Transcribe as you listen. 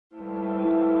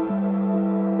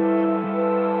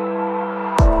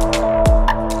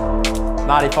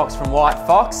Marty Fox from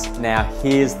Whitefox. Now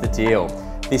here's the deal.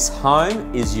 This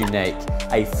home is unique,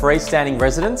 a freestanding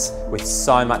residence with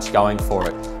so much going for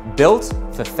it. Built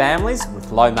for families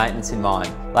with low maintenance in mind.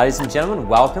 Ladies and gentlemen,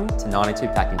 welcome to 92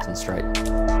 Pakington Street.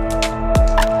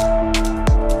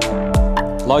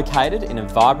 Located in a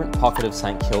vibrant pocket of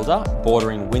St Kilda,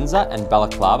 bordering Windsor and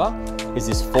Balaclava, is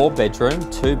this 4-bedroom,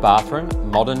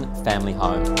 2-bathroom, modern family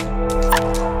home.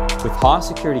 With high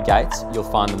security gates, you'll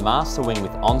find the master wing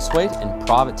with ensuite and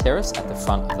private terrace at the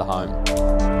front of the home.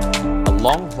 A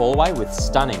long hallway with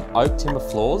stunning oak timber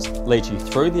floors leads you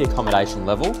through the accommodation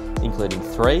level, including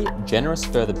 3 generous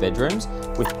further bedrooms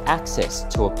with access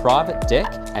to a private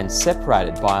deck and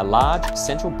separated by a large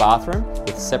central bathroom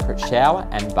with separate shower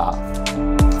and bath.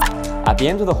 At the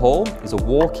end of the hall is a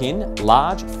walk-in,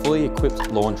 large, fully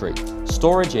equipped laundry,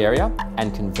 storage area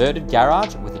and converted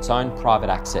garage with its own private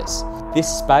access. This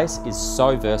space is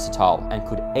so versatile and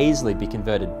could easily be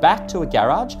converted back to a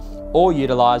garage or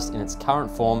utilised in its current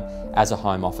form as a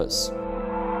home office.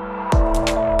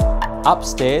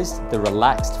 Upstairs, the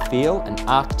relaxed feel and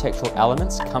architectural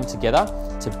elements come together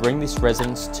to bring this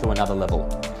residence to another level.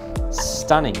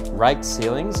 Stunning raked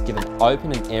ceilings give an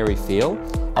open and airy feel,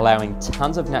 allowing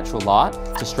tons of natural light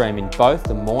to stream in both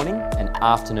the morning and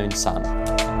afternoon sun.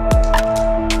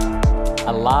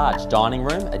 A large dining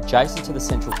room adjacent to the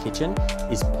central kitchen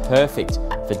is perfect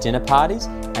for dinner parties,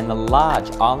 and the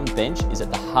large island bench is at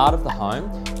the heart of the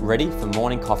home, ready for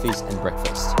morning coffees and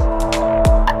breakfast.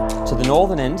 To the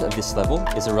northern end of this level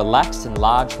is a relaxed and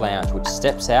large lounge which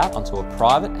steps out onto a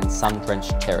private and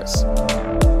sun-drenched terrace.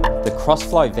 The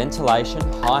cross-flow ventilation,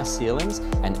 high ceilings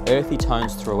and earthy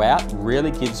tones throughout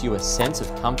really gives you a sense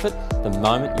of comfort the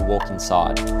moment you walk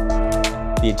inside.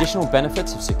 The additional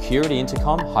benefits of security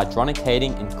intercom, hydronic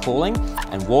heating and cooling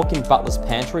and walk-in butler's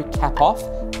pantry cap off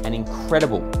an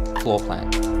incredible floor plan.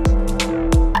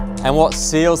 And what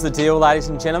seals the deal, ladies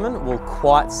and gentlemen? Well,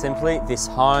 quite simply, this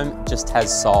home just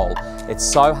has soul. It's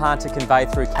so hard to convey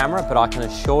through camera, but I can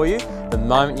assure you, the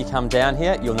moment you come down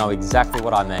here, you'll know exactly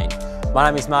what I mean. My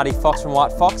name is Marty Fox from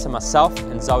Whitefox, and myself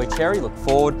and Zoe Cherry look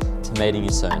forward to meeting you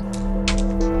soon.